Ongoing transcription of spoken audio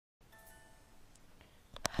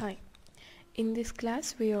Hi, in this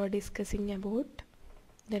class we are discussing about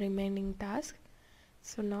the remaining task.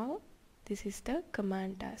 So now this is the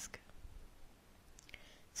command task.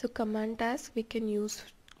 So command task we can use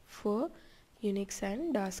for Unix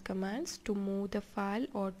and DOS commands to move the file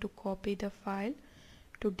or to copy the file,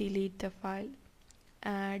 to delete the file,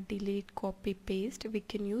 add, delete, copy, paste. We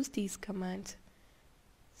can use these commands.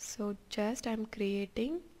 So just I'm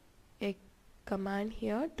creating a command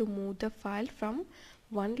here to move the file from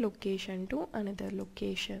one location to another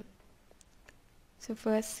location. So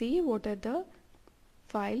first see what are the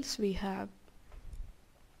files we have.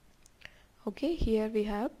 Okay, here we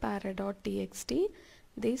have para.txt.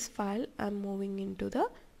 This file I'm moving into the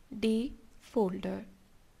D folder.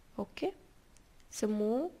 Okay, so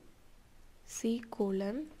move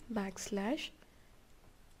c:\para.txt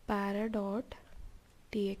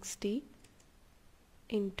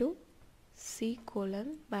into c:\D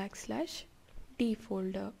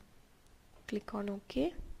folder. Click on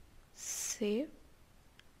OK, save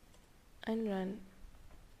and run.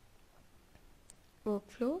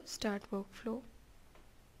 Workflow, start workflow.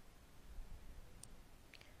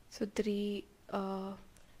 So three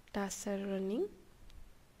tasks are running.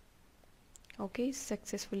 Okay,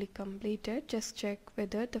 successfully completed. Just check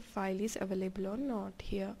whether the file is available or not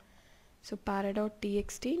here. So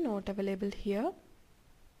para.txt not available here.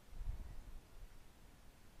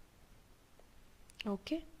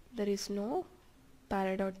 Okay, there is no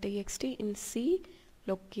para.txt in C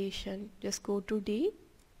location. Just go to D.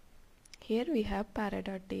 Here we have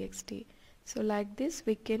para.txt. So like this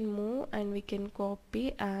we can move and we can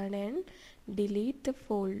copy, add and delete the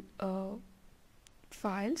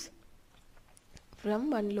files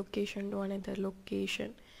from one location to another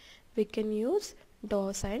location. We can use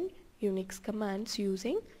DOS and Unix commands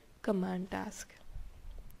using command task.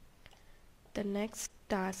 The next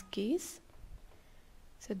task is,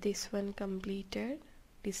 so this one completed,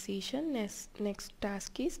 decision. Next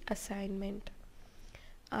task is assignment.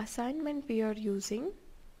 Assignment we are using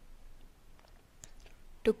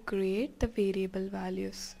to create the variable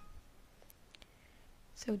values.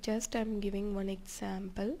 So just I'm giving one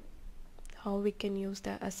example how we can use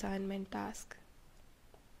the assignment task.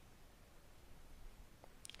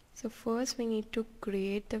 So first we need to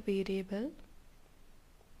create the variable.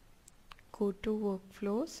 Go to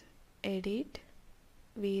workflows, edit,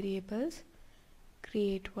 variables,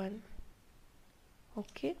 create one.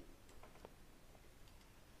 Okay,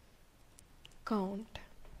 count,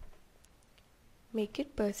 make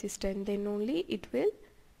it persistent, then only it will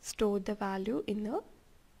store the value in the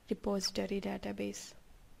repository database.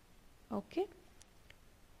 Okay,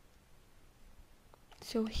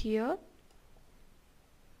 so here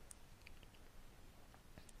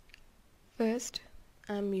first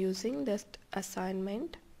I'm using this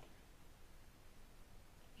assignment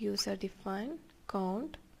user defined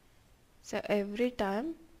count. So every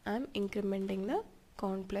time I'm incrementing the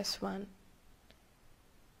count plus 1.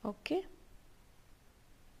 Okay,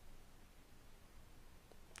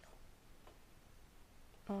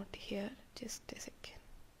 not here, just a second,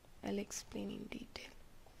 I'll explain in detail.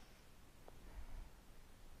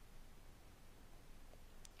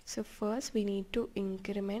 So first we need to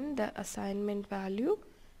increment the assignment value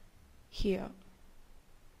here.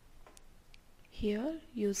 Here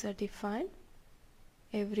user defined,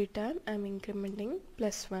 every time I'm incrementing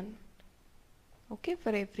plus 1. Okay, for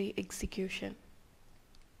every execution.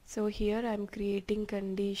 So here I'm creating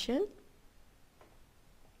condition.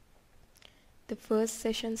 The first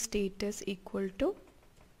session status equal to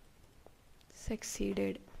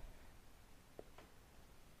succeeded.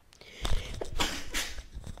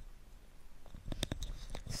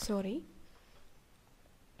 Sorry.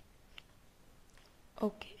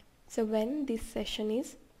 Okay, so when this session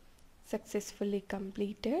is successfully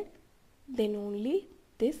completed, then only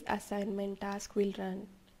this assignment task will run.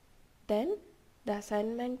 Then the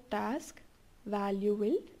assignment task value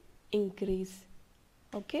will increase.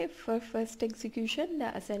 Okay, for first execution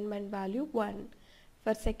the assignment value 1,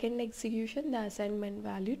 for second execution the assignment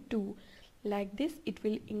value 2. Like this it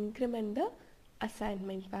will increment the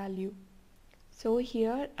assignment value. So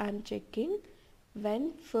here I am checking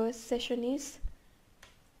when first session is,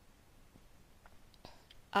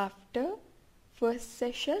 after first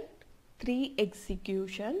session 3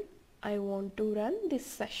 execution I want to run this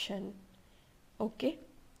session. Okay,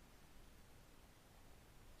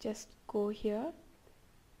 just go here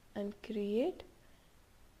and create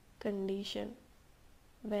condition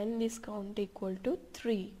when this count equal to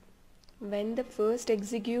 3. When the first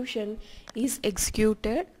execution is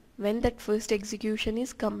executed, when that first execution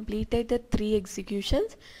is completed, the 3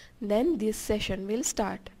 executions, then this session will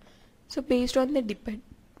start. So based on the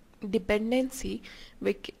dependency,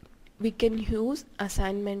 we can use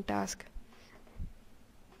assignment task.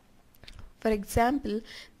 For example,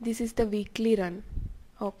 this is the weekly run.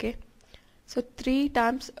 Okay, so 3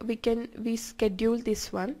 times we schedule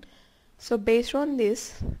this one. So based on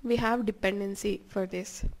this we have dependency for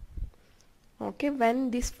this. Okay,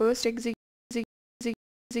 when this first execute